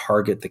to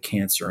target the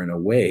cancer in a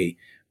way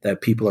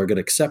that people are going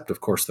to accept,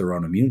 of course, their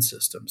own immune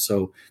system.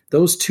 So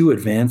those two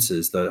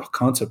advances, the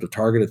concept of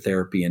targeted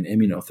therapy and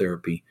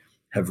immunotherapy,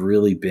 have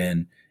really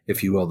been,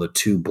 if you will, the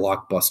two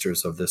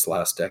blockbusters of this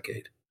last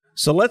decade.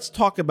 So let's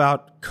talk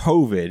about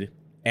COVID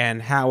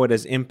and how it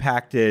has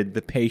impacted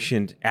the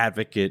patient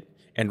advocate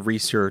and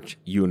research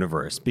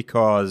universe,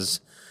 because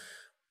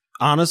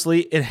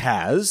honestly, it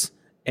has.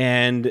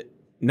 And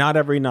not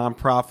every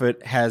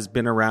nonprofit has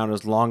been around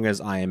as long as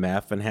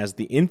IMF and has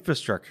the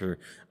infrastructure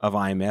of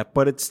IMF,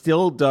 but it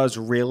still does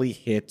really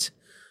hit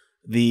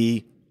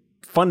the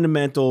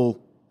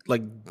fundamental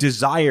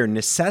desire,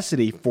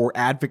 necessity for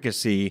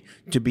advocacy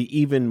to be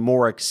even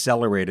more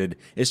accelerated,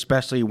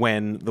 especially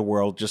when the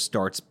world just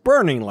starts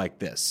burning like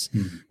this.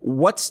 Mm-hmm.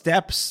 What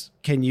steps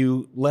can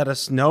you let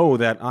us know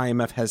that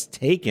IMF has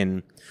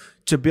taken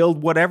to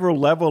build whatever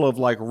level of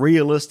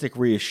realistic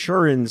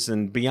reassurance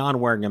and beyond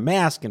wearing a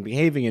mask and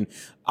behaving? And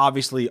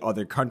obviously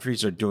other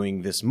countries are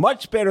doing this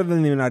much better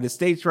than the United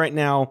States right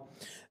now.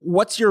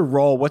 What's your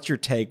role? What's your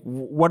take?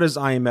 What is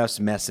IMF's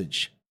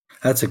message?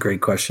 That's a great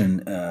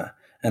question.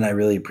 And I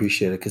really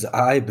appreciate it, because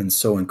I've been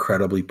so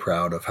incredibly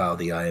proud of how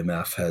the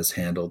IMF has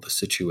handled the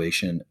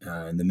situation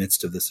in the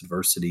midst of this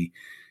adversity.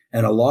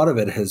 And a lot of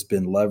it has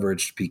been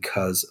leveraged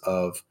because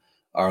of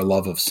our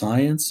love of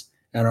science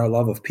and our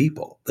love of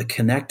people, the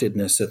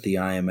connectedness that the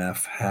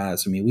IMF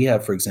has. We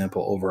have, for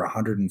example, over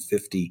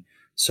 150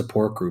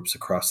 support groups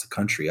across the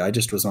country. I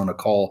just was on a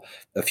call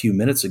a few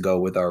minutes ago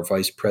with our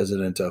vice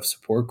president of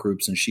support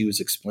groups, and she was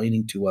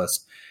explaining to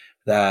us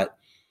that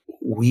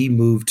we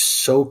moved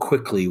so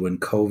quickly when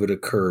COVID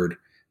occurred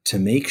to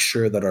make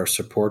sure that our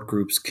support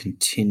groups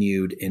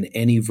continued in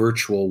any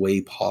virtual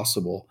way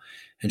possible.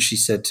 And she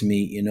said to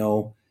me,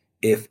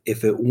 if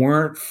it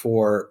weren't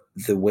for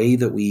the way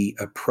that we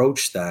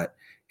approach that,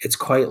 it's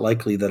quite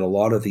likely that a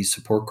lot of these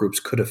support groups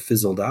could have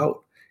fizzled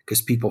out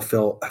because people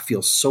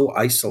feel so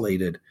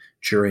isolated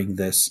during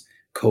this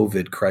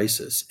COVID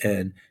crisis.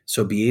 And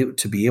so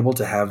to be able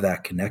to have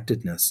that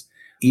connectedness,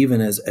 even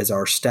as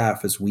our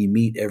staff, as we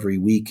meet every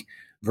week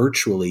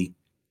virtually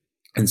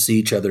and see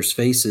each other's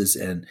faces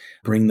and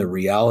bring the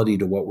reality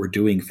to what we're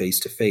doing face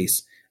to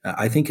face,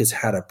 I think has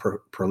had a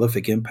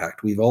prolific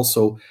impact. We've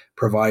also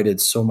provided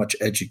so much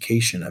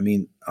education. I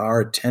mean, our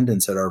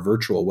attendance at our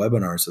virtual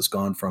webinars has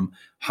gone from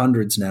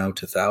hundreds now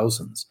to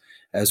thousands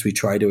as we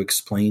try to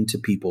explain to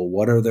people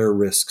what are their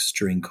risks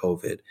during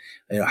COVID,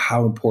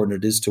 how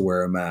important it is to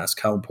wear a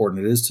mask, how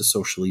important it is to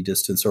socially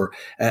distance, or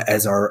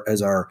as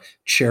our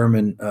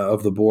chairman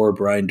of the board,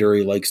 Brian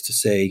Dury, likes to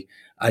say,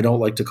 I don't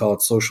like to call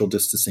it social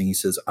distancing. He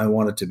says, I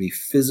want it to be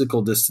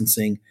physical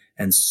distancing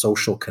and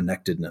social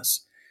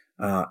connectedness.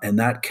 And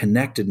that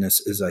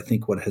connectedness is, I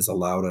think, what has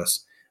allowed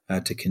us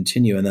to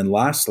continue. And then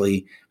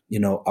lastly,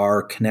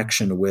 our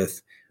connection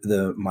with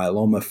the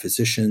myeloma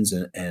physicians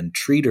and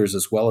treaters,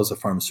 as well as the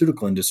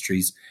pharmaceutical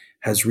industries,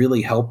 has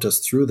really helped us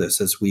through this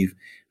as we've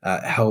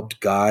helped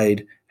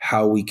guide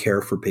how we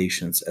care for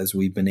patients, as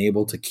we've been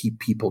able to keep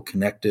people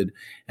connected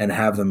and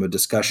have them a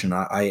discussion.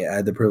 I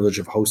had the privilege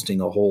of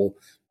hosting a whole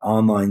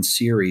online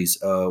series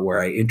where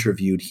I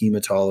interviewed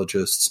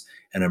hematologists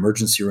and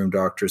emergency room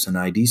doctors and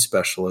ID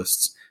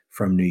specialists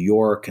from New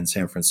York and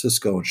San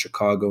Francisco and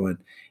Chicago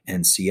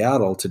and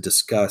Seattle to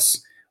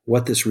discuss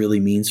what this really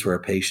means for our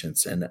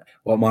patients and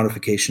what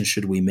modifications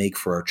should we make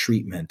for our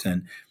treatment.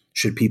 And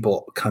should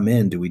people come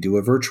in? Do we do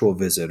a virtual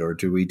visit or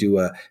do we do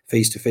a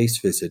face-to-face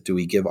visit? Do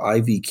we give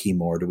IV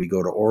chemo or do we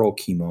go to oral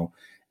chemo?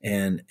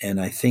 And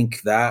I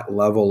think that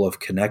level of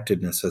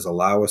connectedness has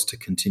allowed us to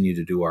continue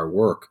to do our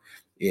work,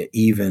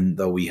 even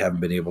though we haven't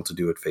been able to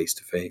do it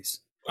face-to-face.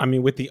 I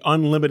mean, with the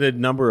unlimited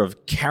number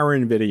of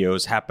Karen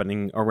videos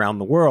happening around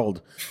the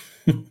world,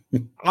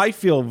 I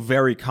feel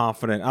very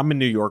confident. I'm in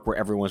New York where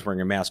everyone's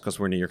wearing a mask because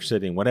we're in New York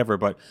City and whatever,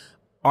 but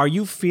are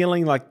you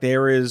feeling like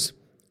there is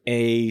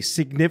a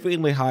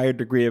significantly higher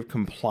degree of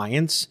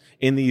compliance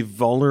in the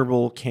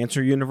vulnerable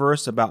cancer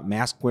universe about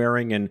mask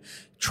wearing and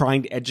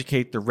trying to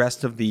educate the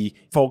rest of the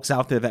folks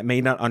out there that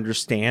may not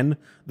understand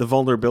the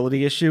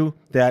vulnerability issue,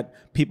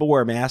 that people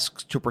wear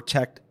masks to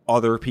protect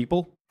other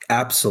people?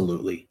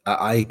 Absolutely.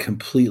 I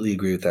completely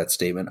agree with that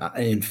statement.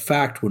 In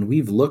fact, when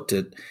we've looked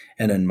at,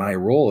 and in my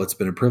role, it's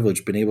been a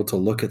privilege, been able to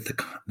look at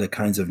the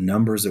kinds of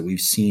numbers that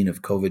we've seen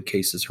of COVID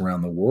cases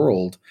around the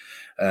world,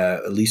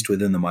 at least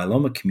within the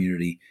myeloma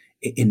community,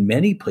 in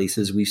many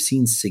places, we've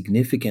seen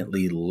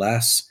significantly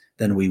less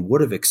than we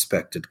would have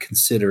expected,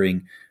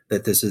 considering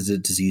that this is a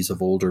disease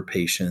of older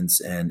patients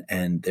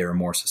and they're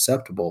more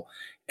susceptible.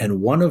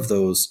 And one of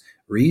those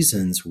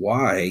reasons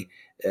why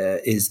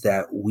is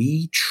that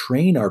we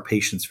train our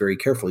patients very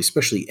carefully,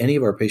 especially any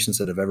of our patients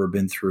that have ever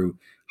been through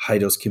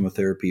high-dose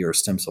chemotherapy or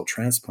stem cell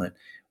transplant.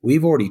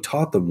 We've already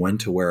taught them when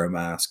to wear a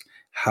mask,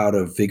 how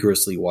to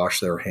vigorously wash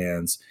their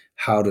hands,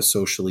 how to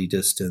socially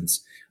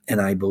distance.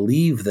 And I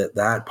believe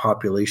that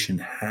population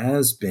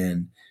has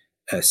been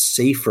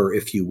safer,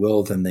 if you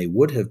will, than they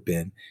would have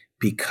been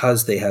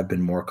because they have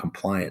been more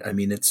compliant. I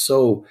mean, it's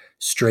so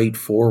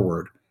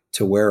straightforward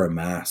to wear a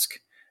mask.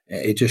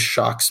 It just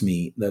shocks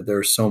me that there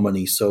are so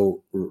many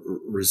so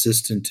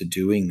resistant to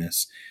doing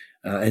this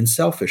and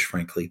selfish,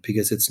 frankly,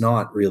 because it's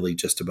not really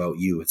just about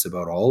you. It's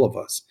about all of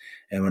us.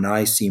 And when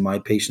I see my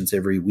patients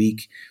every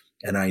week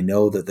and I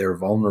know that they're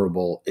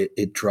vulnerable,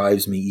 it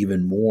drives me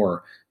even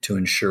more to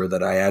ensure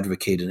that I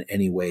advocate in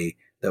any way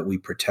that we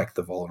protect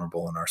the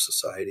vulnerable in our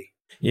society.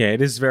 Yeah,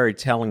 it is very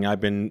telling. I've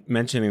been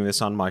mentioning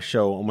this on my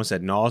show almost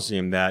ad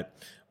nauseum that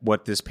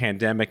what this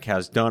pandemic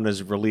has done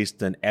is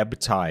released an ebb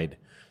tide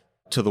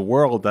to the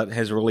world that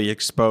has really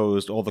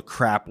exposed all the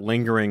crap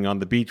lingering on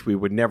the beach we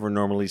would never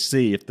normally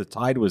see if the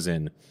tide was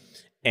in.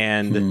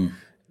 And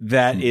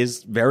that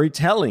is very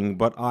telling,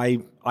 but I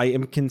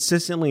am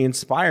consistently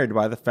inspired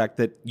by the fact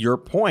that your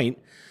point,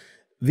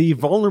 the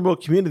vulnerable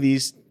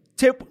communities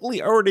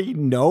typically already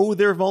know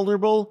they're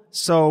vulnerable,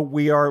 so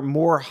we are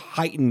more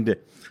heightened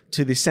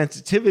to the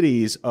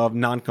sensitivities of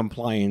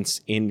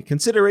noncompliance in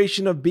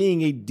consideration of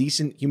being a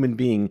decent human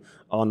being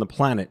on the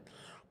planet.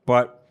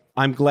 But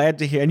I'm glad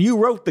to hear, and you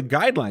wrote the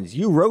guidelines.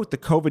 You wrote the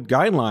COVID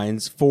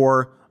guidelines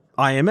for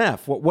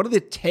IMF. What did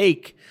it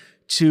take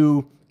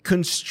to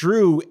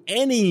construe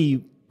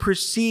any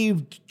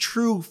perceived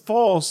true,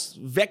 false,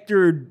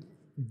 vectored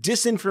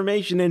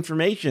disinformation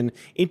information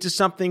into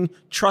something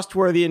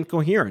trustworthy and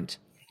coherent?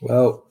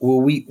 Well,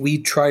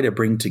 we try to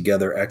bring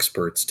together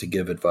experts to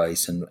give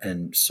advice,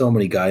 and so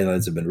many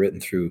guidelines have been written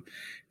through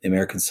the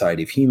American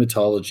Society of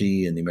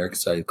Hematology and the American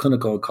Society of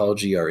Clinical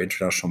Oncology, our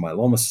International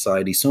Myeloma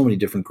Society, so many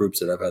different groups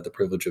that I've had the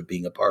privilege of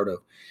being a part of.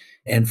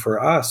 And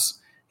for us,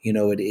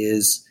 it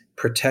is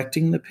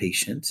protecting the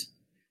patient,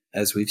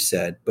 as we've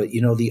said, but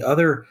the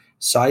other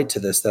side to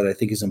this that I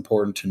think is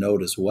important to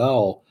note as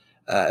well,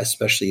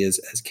 especially as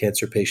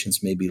cancer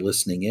patients may be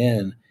listening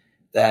in,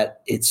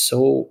 that it's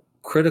so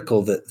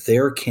critical that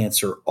their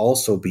cancer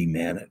also be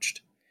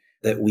managed,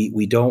 that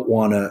we don't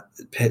want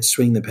to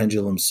swing the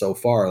pendulum so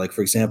far. Like,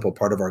 for example,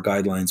 part of our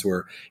guidelines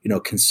were,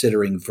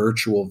 considering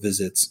virtual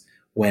visits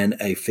when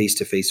a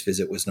face-to-face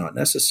visit was not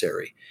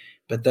necessary.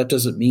 But that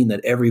doesn't mean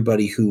that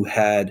everybody who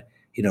had,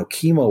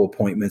 chemo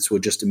appointments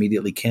would just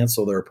immediately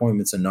cancel their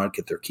appointments and not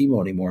get their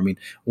chemo anymore. I mean,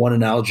 one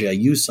analogy I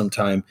use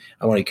sometime,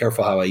 I want to be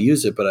careful how I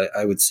use it, but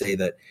I would say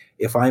that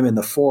if I'm in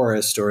the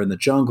forest or in the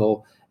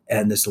jungle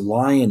and this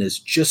lion is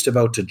just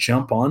about to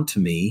jump onto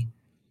me,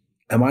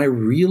 am I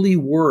really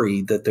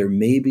worried that there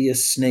may be a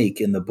snake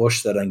in the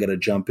bush that I'm going to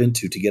jump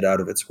into to get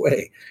out of its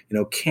way?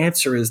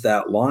 Cancer is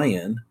that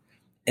lion.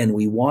 And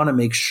we want to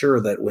make sure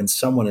that when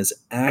someone is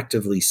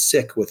actively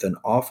sick with an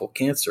awful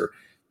cancer,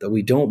 that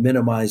we don't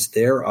minimize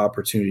their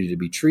opportunity to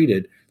be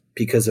treated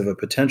because of a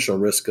potential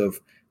risk of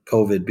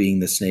COVID being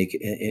the snake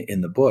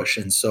in the bush.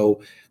 And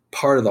so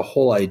part of the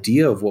whole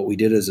idea of what we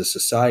did as a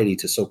society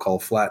to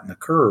so-called flatten the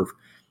curve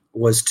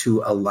was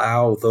to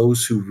allow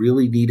those who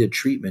really needed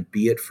treatment,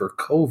 be it for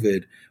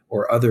COVID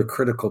or other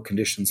critical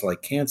conditions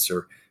like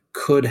cancer,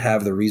 could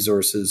have the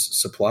resources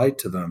supplied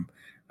to them.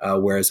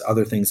 Whereas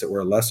other things that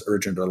were less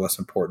urgent or less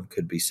important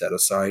could be set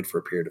aside for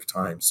a period of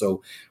time.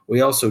 So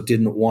we also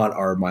didn't want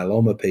our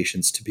myeloma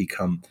patients to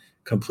become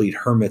complete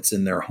hermits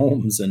in their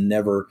homes and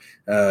never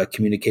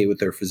communicate with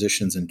their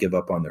physicians and give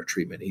up on their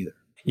treatment either.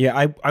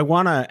 Yeah, I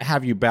want to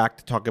have you back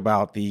to talk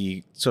about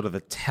the sort of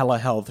the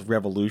telehealth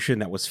revolution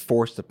that was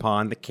forced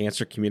upon the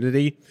cancer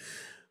community.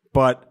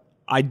 But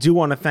I do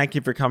want to thank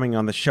you for coming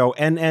on the show.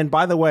 And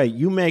by the way,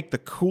 you make the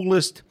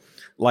coolest,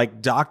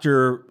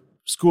 Dr.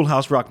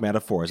 Schoolhouse Rock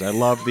metaphors. I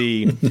love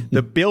the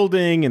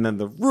building and then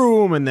the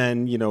room, and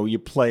then you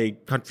play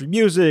country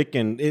music,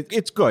 and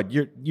it's good.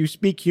 You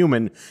speak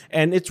human,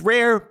 and it's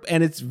rare,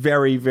 and it's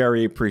very,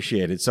 very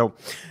appreciated. So,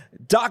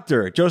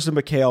 Dr. Joseph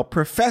Mikhael,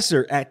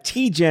 professor at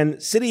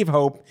TGen City of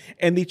Hope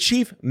and the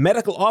chief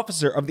medical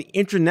officer of the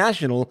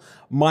International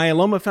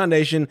Myeloma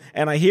Foundation,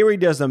 and I hear he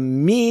does a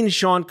mean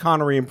Sean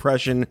Connery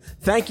impression.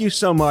 Thank you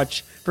so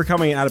much for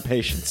coming out of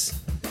Patience.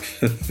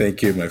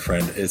 Thank you, my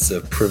friend. It's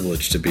a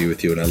privilege to be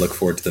with you, and I look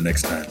forward to the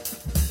next time.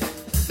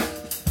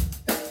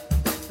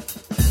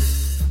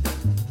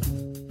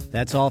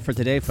 That's all for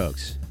today,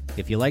 folks.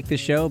 If you like the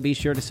show, be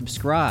sure to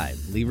subscribe,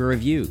 leave a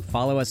review,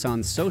 follow us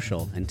on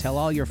social, and tell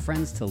all your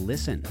friends to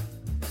listen.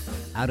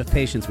 Out of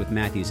Patience with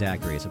Matthew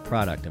Zachary is a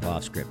product of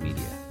Offscript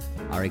Media.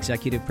 Our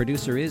executive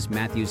producer is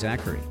Matthew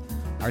Zachary.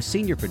 Our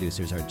senior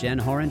producers are Jen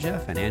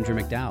Horangeff and Andrew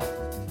McDowell.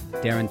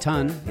 Darren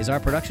Tunn is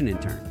our production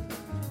intern.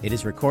 It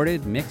is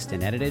recorded, mixed,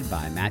 and edited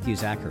by Matthew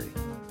Zachary.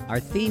 Our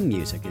theme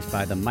music is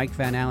by the Mike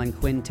Van Allen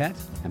Quintet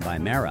and by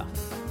Mara.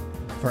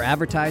 For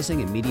advertising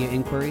and media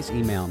inquiries,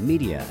 email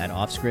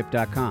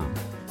media@offscript.com.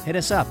 Hit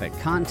us up at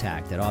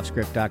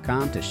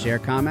contact@offscript.com to share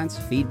comments,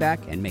 feedback,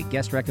 and make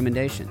guest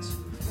recommendations.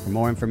 For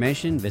more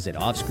information, visit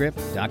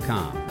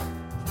offscript.com.